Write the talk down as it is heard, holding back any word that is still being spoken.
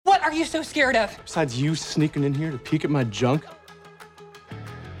are you so scared of? Besides you sneaking in here to peek at my junk?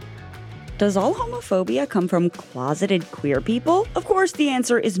 Does all homophobia come from closeted queer people? Of course, the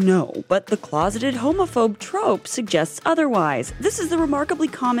answer is no, but the closeted homophobe trope suggests otherwise. This is the remarkably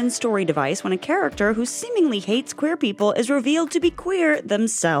common story device when a character who seemingly hates queer people is revealed to be queer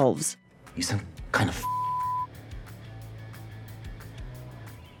themselves. You some kind of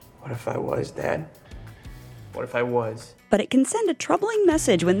What if I was, Dad? What if I was? But it can send a troubling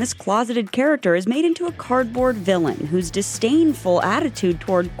message when this closeted character is made into a cardboard villain whose disdainful attitude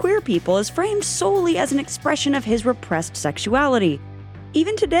toward queer people is framed solely as an expression of his repressed sexuality.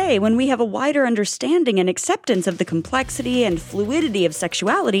 Even today, when we have a wider understanding and acceptance of the complexity and fluidity of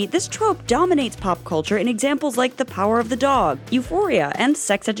sexuality, this trope dominates pop culture in examples like The Power of the Dog, Euphoria, and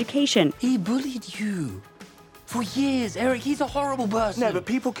Sex Education. He bullied you. For years, Eric, he's a horrible person. No, but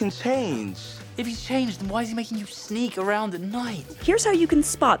people can change. If he's changed, then why is he making you sneak around at night? Here's how you can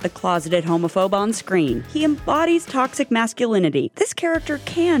spot the closeted homophobe on screen. He embodies toxic masculinity. This character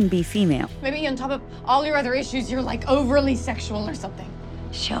can be female. Maybe on top of all your other issues, you're like overly sexual or something.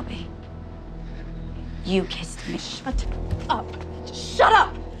 Shelby, you kissed me. Shut up. Shut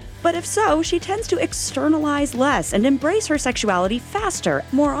up! But if so, she tends to externalize less and embrace her sexuality faster.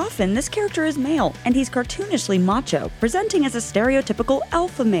 More often, this character is male, and he's cartoonishly macho, presenting as a stereotypical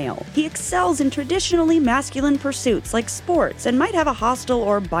alpha male. He excels in traditionally masculine pursuits like sports and might have a hostile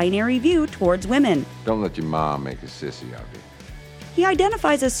or binary view towards women. Don't let your mom make a sissy out of you. He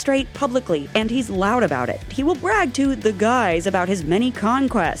identifies as straight publicly, and he's loud about it. He will brag to the guys about his many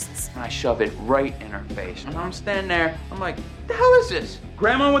conquests. I shove it right in her face. And I'm standing there, I'm like, the hell is this?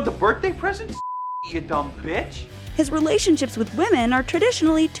 Grandma with the birthday presents? You dumb bitch. His relationships with women are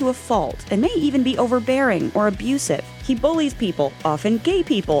traditionally to a fault, and may even be overbearing or abusive. He bullies people, often gay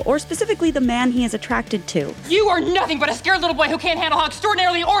people, or specifically the man he is attracted to. You are nothing but a scared little boy who can't handle how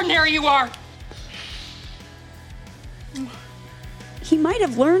extraordinarily ordinary you are! He might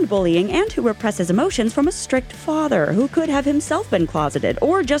have learned bullying and to repress his emotions from a strict father who could have himself been closeted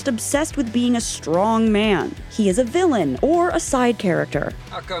or just obsessed with being a strong man. He is a villain or a side character.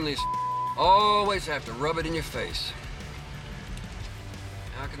 How come these always have to rub it in your face?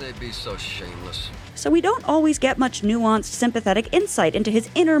 How can they be so shameless? So we don't always get much nuanced, sympathetic insight into his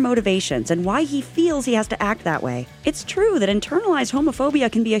inner motivations and why he feels he has to act that way. It's true that internalized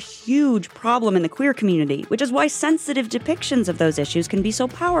homophobia can be a huge problem in the queer community, which is why sensitive depictions of those issues can be so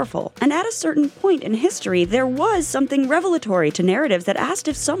powerful. And at a certain point in history, there was something revelatory to narratives that asked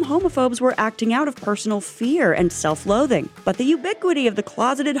if some homophobes were acting out of personal fear and self-loathing. But the ubiquity of the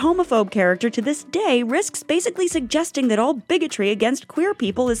closeted homophobe character to this day risks basically suggesting that all bigotry against queer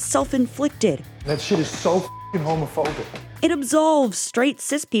people is self-inflicted. That shit is so f***ing homophobic. It absolves straight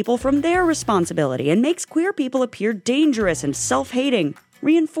cis people from their responsibility and makes queer people appear dangerous and self-hating,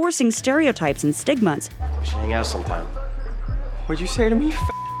 reinforcing stereotypes and stigmas. We should hang out sometime. What'd you say to me?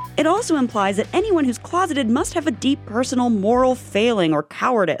 It also implies that anyone who's closeted must have a deep personal moral failing or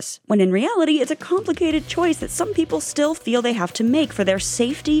cowardice, when in reality it's a complicated choice that some people still feel they have to make for their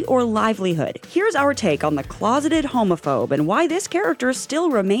safety or livelihood. Here's our take on the closeted homophobe and why this character still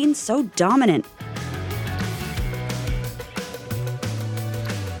remains so dominant.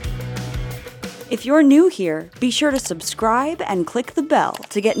 If you're new here, be sure to subscribe and click the bell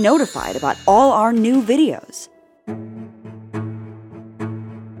to get notified about all our new videos.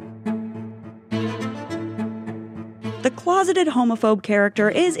 The closeted homophobe character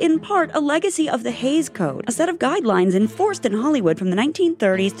is, in part, a legacy of the Hays Code, a set of guidelines enforced in Hollywood from the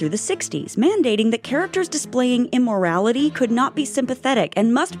 1930s through the 60s, mandating that characters displaying immorality could not be sympathetic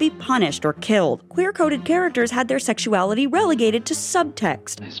and must be punished or killed. Queer-coded characters had their sexuality relegated to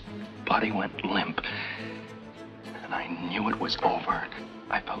subtext. His body went limp, and I knew it was over.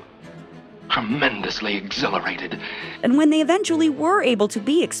 I felt tremendously exhilarated. And when they eventually were able to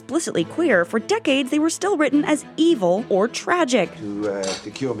be explicitly queer, for decades they were still written as evil or tragic.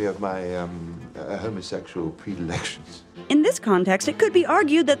 To cure me of my homosexual predilections. In this context, it could be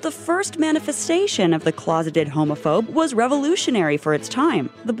argued that the first manifestation of the closeted homophobe was revolutionary for its time.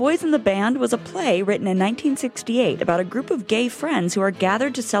 The Boys in the Band was a play written in 1968 about a group of gay friends who are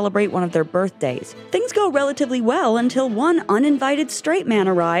gathered to celebrate one of their birthdays. Things go relatively well until one uninvited straight man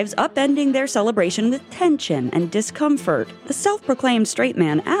arrives, upending their celebration with tension and discomfort. The self-proclaimed straight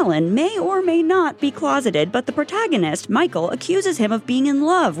man, Alan, may or may not be closeted, but the protagonist, Michael, accuses him of being in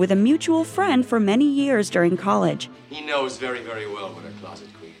love with a mutual friend for many years during college. He knows very, very well what a closet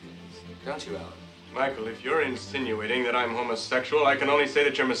queen is. Don't you, Alan? Michael, if you're insinuating that I'm homosexual, I can only say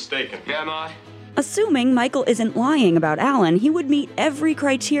that you're mistaken. Am I? Assuming Michael isn't lying about Alan, he would meet every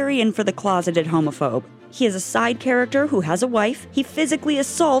criterion for the closeted homophobe. He is a side character who has a wife, he physically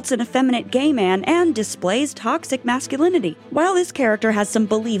assaults an effeminate gay man, and displays toxic masculinity. While this character has some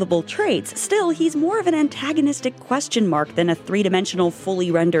believable traits, still he's more of an antagonistic question mark than a three-dimensional,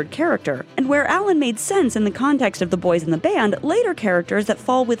 fully rendered character. And where Alan made sense in the context of the boys in the band, later characters that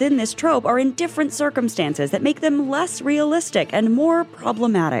fall within this trope are in different circumstances that make them less realistic and more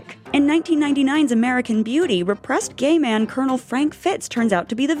problematic. In 1999's American Beauty, repressed gay man Colonel Frank Fitz turns out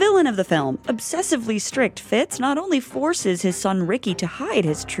to be the villain of the film. Obsessively strict Fitz not only forces his son Ricky to hide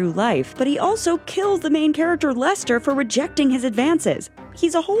his true life, but he also kills the main character Lester for rejecting his advances.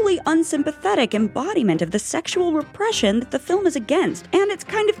 He's a wholly unsympathetic embodiment of the sexual repression that the film is against, and it's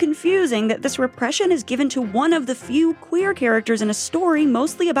kind of confusing that this repression is given to one of the few queer characters in a story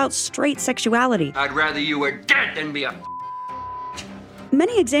mostly about straight sexuality. I'd rather you were dead than be a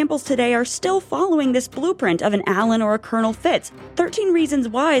Many examples today are still following this blueprint of an Alan or a Colonel Fitz. 13 Reasons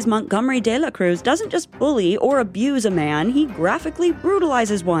Why's Montgomery de la Cruz doesn't just bully or abuse a man, he graphically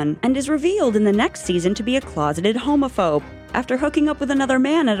brutalizes one, and is revealed in the next season to be a closeted homophobe. After hooking up with another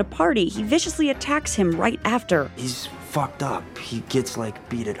man at a party, he viciously attacks him right after. He's fucked up. He gets,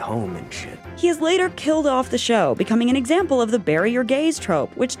 beat at home and shit. He is later killed off the show, becoming an example of the bury your gays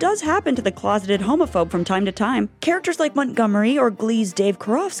trope, which does happen to the closeted homophobe from time to time. Characters like Montgomery or Glee's Dave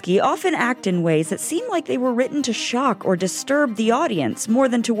Karofsky often act in ways that seem like they were written to shock or disturb the audience, more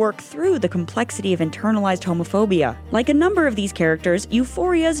than to work through the complexity of internalized homophobia. Like a number of these characters,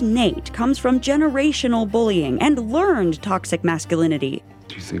 Euphoria's Nate comes from generational bullying and learned toxic masculinity.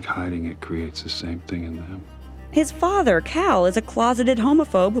 Do you think hiding it creates the same thing in them? His father, Cal, is a closeted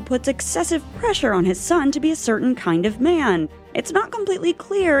homophobe who puts excessive pressure on his son to be a certain kind of man. It's not completely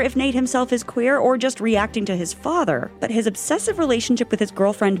clear if Nate himself is queer or just reacting to his father, but his obsessive relationship with his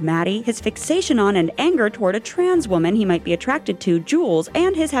girlfriend Maddie, his fixation on and anger toward a trans woman he might be attracted to, Jules,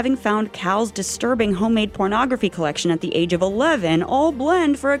 and his having found Cal's disturbing homemade pornography collection at the age of 11 all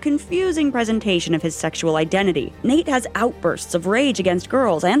blend for a confusing presentation of his sexual identity. Nate has outbursts of rage against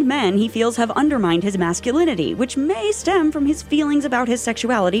girls and men he feels have undermined his masculinity, which may stem from his feelings about his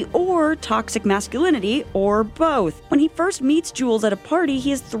sexuality or toxic masculinity, or both. When he first meets Jules at a party,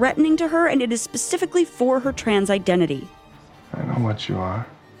 he is threatening to her, and it is specifically for her trans identity. I know what you are.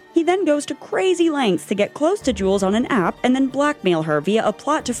 He then goes to crazy lengths to get close to Jules on an app and then blackmail her via a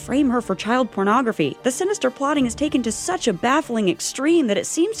plot to frame her for child pornography. The sinister plotting is taken to such a baffling extreme that it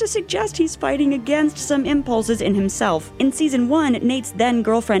seems to suggest he's fighting against some impulses in himself. In season 1, Nate's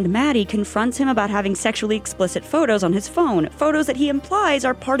then-girlfriend Maddie confronts him about having sexually explicit photos on his phone, photos that he implies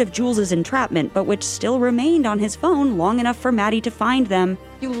are part of Jules's entrapment, but which still remained on his phone long enough for Maddie to find them.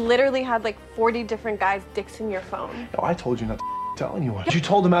 You literally had 40 different guys' dicks in your phone. No, I told you not to tell anyone. You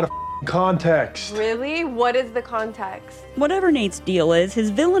told them out of context. Really? What is the context? Whatever Nate's deal is, his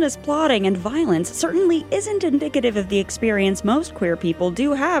villainous plotting and violence certainly isn't indicative of the experience most queer people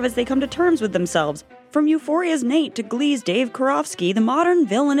do have as they come to terms with themselves. From Euphoria's Nate to Glee's Dave Karofsky, the modern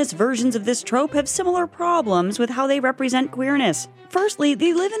villainous versions of this trope have similar problems with how they represent queerness. Firstly,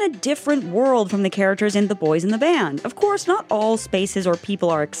 they live in a different world from the characters in The Boys in the Band. Of course, not all spaces or people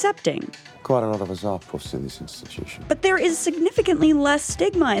are accepting. Quite a lot of us are puffs in this institution. But there is significantly less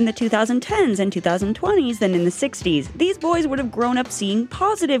stigma in the 2010s and 2020s than in the 60s. These boys would have grown up seeing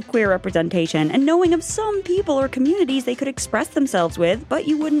positive queer representation and knowing of some people or communities they could express themselves with, but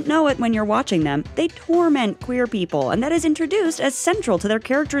you wouldn't know it when you're watching them. They torment queer people, and that is introduced as central to their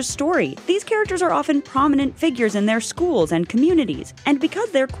character's story. These characters are often prominent figures in their schools and communities. And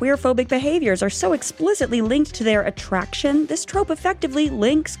because their queer-phobic behaviors are so explicitly linked to their attraction, this trope effectively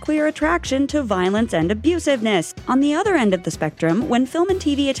links queer attraction to violence and abusiveness. On the other end of the spectrum, when film and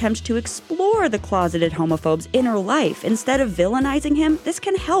TV attempt to explore the closeted homophobe's inner life instead of villainizing him, this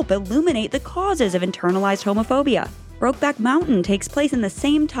can help illuminate the causes of internalized homophobia. Brokeback Mountain takes place in the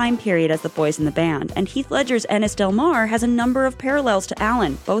same time period as The Boys in the Band, and Heath Ledger's Ennis Del Mar has a number of parallels to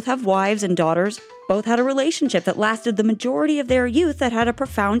Alan. Both have wives and daughters. Both had a relationship that lasted the majority of their youth that had a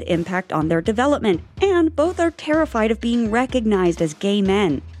profound impact on their development. And both are terrified of being recognized as gay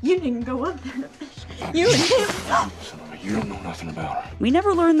men. You didn't go up there. You and him. You don't know nothing about her. We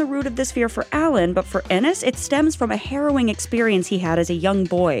never learn the root of this fear for Alan, but for Ennis, it stems from a harrowing experience he had as a young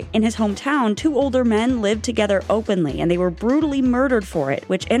boy. In his hometown, two older men lived together openly, and they were brutally murdered for it,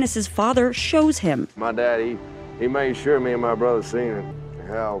 which Ennis's father shows him. My dad, he made sure me and my brother seen it.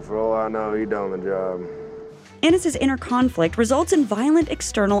 Hell, for all I know, he done the job. Ennis's inner conflict results in violent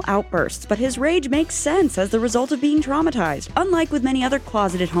external outbursts, but his rage makes sense as the result of being traumatized. Unlike with many other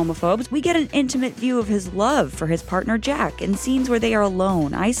closeted homophobes, we get an intimate view of his love for his partner Jack in scenes where they are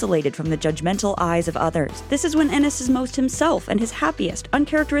alone, isolated from the judgmental eyes of others. This is when Ennis is most himself and his happiest,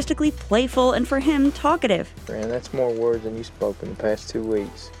 uncharacteristically playful and, for him, talkative. Man, that's more words than you spoke in the past 2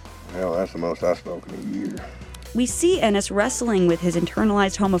 weeks. Hell, that's the most I've spoken in a year. We see Ennis wrestling with his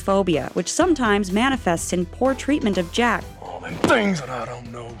internalized homophobia, which sometimes manifests in poor treatment of Jack. All them things that I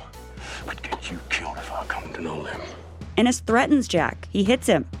don't know could get you killed if I come to know them. Ennis threatens Jack, he hits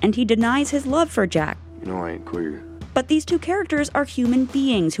him, and he denies his love for Jack. You know I ain't queer. But these two characters are human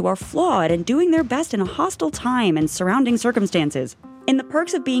beings who are flawed and doing their best in a hostile time and surrounding circumstances. In The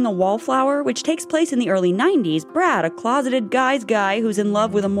Perks of Being a Wallflower, which takes place in the early 90s, Brad, a closeted guy's guy who's in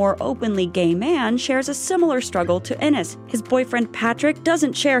love with a more openly gay man, shares a similar struggle to Ennis. His boyfriend Patrick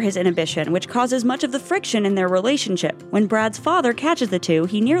doesn't share his inhibition, which causes much of the friction in their relationship. When Brad's father catches the two,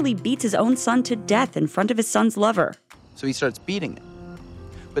 he nearly beats his own son to death in front of his son's lover. So he starts beating it,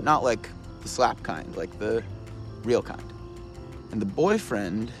 but not like the slap kind, like the real kind. And the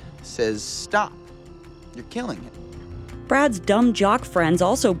boyfriend says, "Stop, you're killing him." Brad's dumb jock friends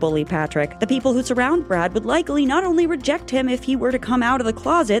also bully Patrick. The people who surround Brad would likely not only reject him if he were to come out of the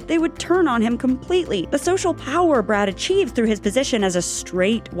closet, they would turn on him completely. The social power Brad achieves through his position as a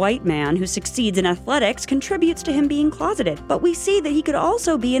straight white man who succeeds in athletics contributes to him being closeted. But we see that he could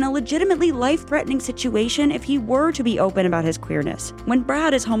also be in a legitimately life-threatening situation if he were to be open about his queerness. When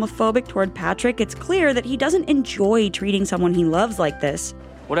Brad is homophobic toward Patrick, it's clear that he doesn't enjoy treating someone he loves like this.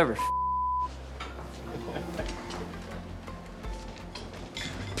 Whatever.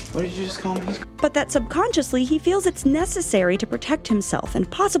 What did you just call me? But that subconsciously he feels it's necessary to protect himself and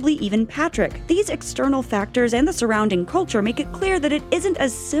possibly even Patrick. These external factors and the surrounding culture make it clear that it isn't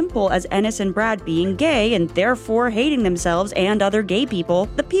as simple as Ennis and Brad being gay and therefore hating themselves and other gay people.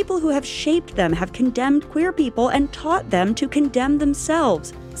 The people who have shaped them have condemned queer people and taught them to condemn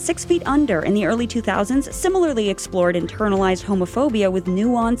themselves. 6 Feet Under in the early 2000s similarly explored internalized homophobia with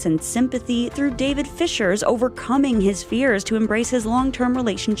nuance and sympathy through David Fisher's overcoming his fears to embrace his long-term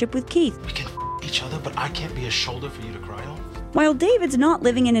relationship with Keith. We can each other, but I can't be a shoulder for you to cry on. While David's not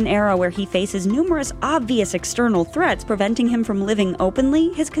living in an era where he faces numerous obvious external threats preventing him from living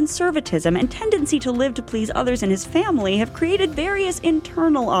openly, his conservatism and tendency to live to please others in his family have created various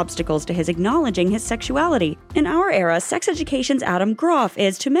internal obstacles to his acknowledging his sexuality. In our era, Sex Education's Adam Groff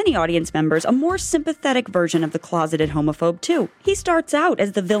is, to many audience members, a more sympathetic version of the closeted homophobe too. He starts out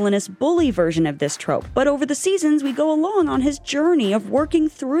as the villainous bully version of this trope, but over the seasons we go along on his journey of working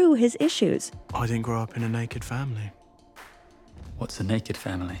through his issues. I didn't grow up in a naked family. What's a naked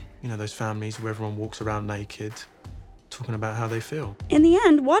family? You know, those families where everyone walks around naked, talking about how they feel. In the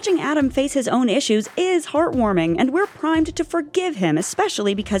end, watching Adam face his own issues is heartwarming, and we're primed to forgive him,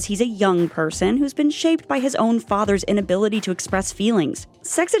 especially because he's a young person who's been shaped by his own father's inability to express feelings.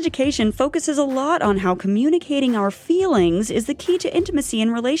 Sex Education focuses a lot on how communicating our feelings is the key to intimacy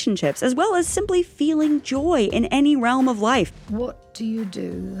in relationships, as well as simply feeling joy in any realm of life. What do you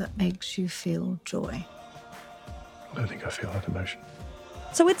do that makes you feel joy? I don't think I feel that emotion.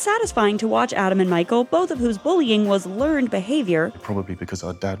 So it's satisfying to watch Adam and Michael, both of whose bullying was learned behavior. Probably because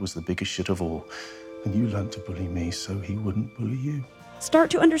our dad was the biggest shit of all, and you learned to bully me so he wouldn't bully you. Start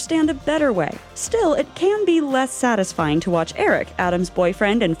to understand a better way. Still, it can be less satisfying to watch Eric, Adam's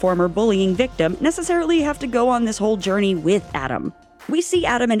boyfriend and former bullying victim, necessarily have to go on this whole journey with Adam. We see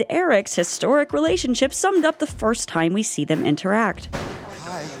Adam and Eric's historic relationship summed up the first time we see them interact.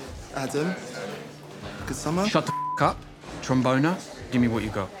 Hi, Adam. Good summer? Shut the up, tromboner. Give me what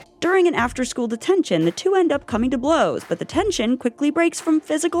you got. During an after-school detention, the two end up coming to blows, but the tension quickly breaks from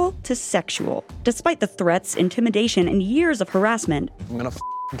physical to sexual. Despite the threats, intimidation, and years of harassment, I'm gonna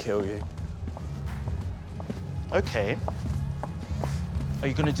kill you. Okay. Are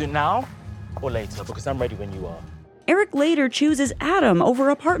you gonna do it now or later? Because I'm ready when you are. Eric later chooses Adam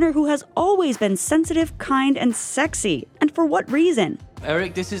over a partner who has always been sensitive, kind, and sexy. And for what reason?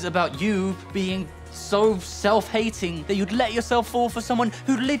 Eric, this is about you being so self-hating that you'd let yourself fall for someone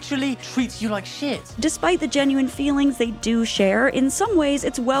who literally treats you like shit. Despite the genuine feelings they do share, in some ways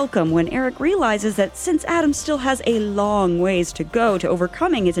it's welcome when Eric realizes that since Adam still has a long ways to go to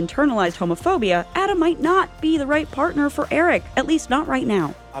overcoming his internalized homophobia, Adam might not be the right partner for Eric, at least not right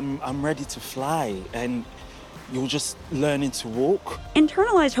now. I'm ready to fly, and you're just learning to walk.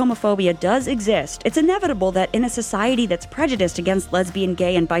 Internalized homophobia does exist. It's inevitable that in a society that's prejudiced against lesbian,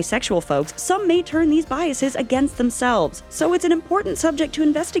 gay, and bisexual folks, some may turn these biases against themselves. So it's an important subject to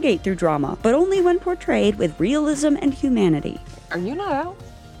investigate through drama, but only when portrayed with realism and humanity. Are you not out?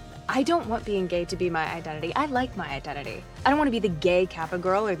 I don't want being gay to be my identity. I like my identity. I don't want to be the gay Kappa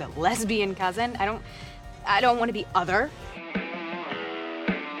girl or the lesbian cousin. I don't want to be other.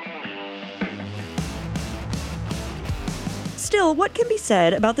 Still, what can be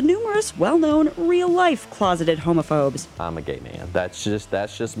said about the numerous well-known real-life closeted homophobes? I'm a gay man. That's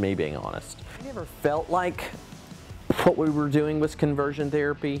just me being honest. I never felt like what we were doing was conversion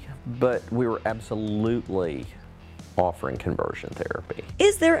therapy, but we were absolutely offering conversion therapy.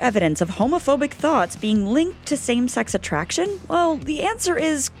 Is there evidence of homophobic thoughts being linked to same-sex attraction? Well, the answer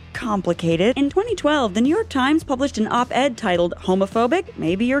is complicated. In 2012, the New York Times published an op-ed titled "Homophobic?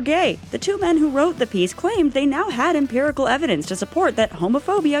 Maybe You're Gay." The two men who wrote the piece claimed they now had empirical evidence to support that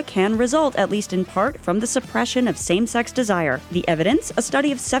homophobia can result, at least in part, from the suppression of same-sex desire. The evidence? A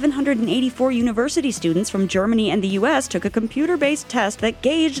study of 784 university students from Germany and the US took a computer-based test that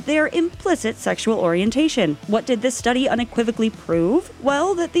gauged their implicit sexual orientation. What did this study unequivocally prove?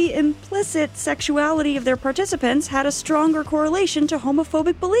 Well, that the implicit sexuality of their participants had a stronger correlation to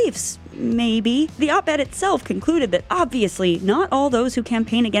homophobic beliefs. Maybe. The op-ed itself concluded that obviously not all those who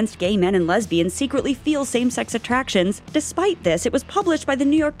campaign against gay men and lesbians secretly feel same-sex attractions. Despite this, it was published by the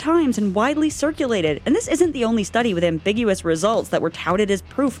New York Times and widely circulated, and this isn't the only study with ambiguous results that were touted as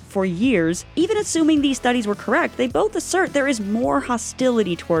proof for years. Even assuming these studies were correct, they both assert there is more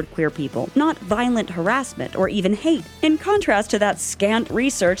hostility toward queer people, not violent harassment or even hate. In contrast to that scant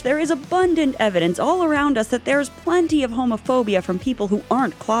research, there is abundant evidence all around us that there's plenty of homophobia from people who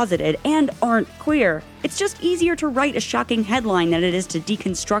aren't closeted and aren't queer. It's just easier to write a shocking headline than it is to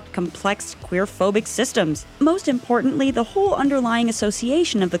deconstruct complex queer-phobic systems. Most importantly, the whole underlying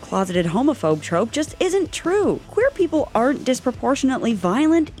association of the closeted homophobe trope just isn't true. Queer people aren't disproportionately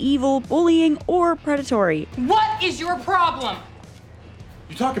violent, evil, bullying, or predatory. What is your problem?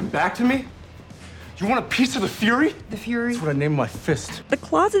 You talking back to me? You want a piece of the fury? The fury? That's what I named my fist. The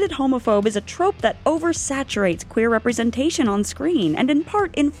closeted homophobe is a trope that oversaturates queer representation on screen and in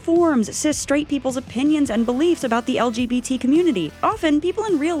part informs cis straight people's opinions and beliefs about the LGBT community. Often, people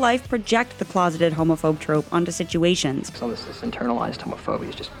in real life project the closeted homophobe trope onto situations. So this internalized homophobia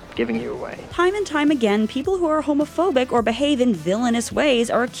is just giving you away. Time and time again, people who are homophobic or behave in villainous ways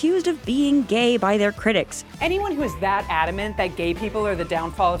are accused of being gay by their critics. Anyone who is that adamant that gay people are the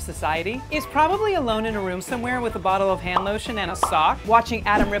downfall of society is probably alone in a room somewhere with a bottle of hand lotion and a sock, watching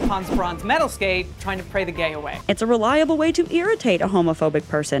Adam Rippon's bronze medal skate, trying to pray the gay away. It's a reliable way to irritate a homophobic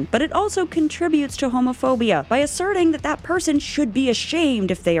person, but it also contributes to homophobia by asserting that that person should be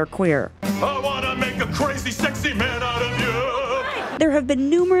ashamed if they are queer. I wanna make a crazy, sexy man out of you. There have been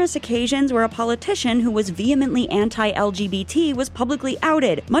numerous occasions where a politician who was vehemently anti-LGBT was publicly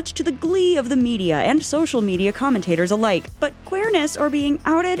outed, much to the glee of the media and social media commentators alike. But queerness or being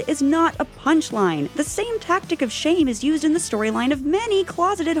outed is not a punchline. The same tactic of shame is used in the storyline of many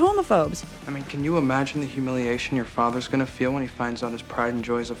closeted homophobes. I mean, can you imagine the humiliation your father's gonna feel when he finds out his pride and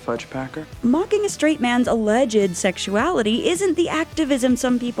joy is a fudge packer? Mocking a straight man's alleged sexuality isn't the activism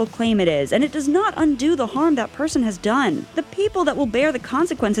some people claim it is, and it does not undo the harm that person has done. The people that will bear the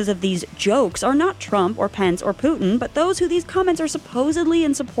consequences of these jokes are not Trump or Pence or Putin, but those who these comments are supposedly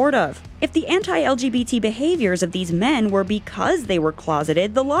in support of. If the anti-LGBT behaviors of these men were because they were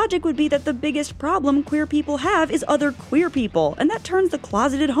closeted, the logic would be that the biggest problem queer people have is other queer people, and that turns the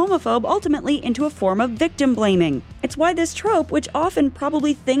closeted homophobe ultimately into a form of victim blaming. It's why this trope, which often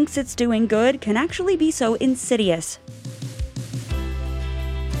probably thinks it's doing good, can actually be so insidious.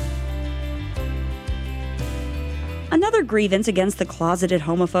 Another grievance against the closeted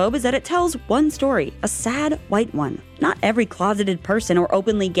homophobe is that it tells one story, a sad white one. Not every closeted person or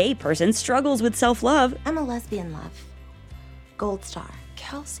openly gay person struggles with self-love. I'm a lesbian, love. Gold star.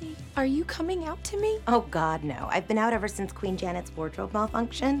 Kelsey, are you coming out to me? Oh God, no. I've been out ever since Queen Janet's wardrobe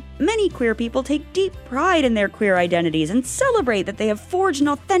malfunction. Many queer people take deep pride in their queer identities and celebrate that they have forged an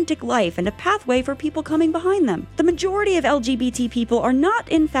authentic life and a pathway for people coming behind them. The majority of LGBT people are not,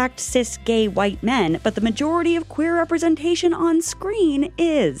 in fact, cis gay white men, but the majority of queer representation on screen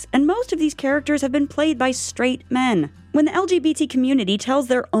is, and most of these characters have been played by straight men. When the LGBT community tells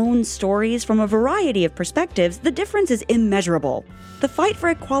their own stories from a variety of perspectives, the difference is immeasurable. The fight for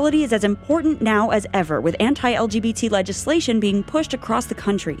equality is as important now as ever, with anti-LGBT legislation being pushed across the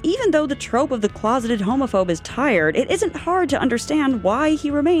country. Even though the trope of the closeted homophobe is tired, it isn't hard to understand why he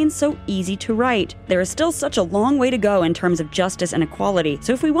remains so easy to write. There is still such a long way to go in terms of justice and equality,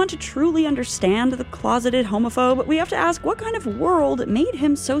 so if we want to truly understand the closeted homophobe, we have to ask what kind of world made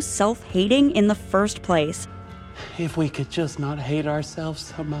him so self-hating in the first place. If we could just not hate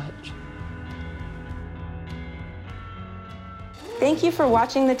ourselves so much. Thank you for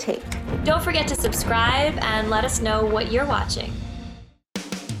watching The Take. Don't forget to subscribe and let us know what you're watching.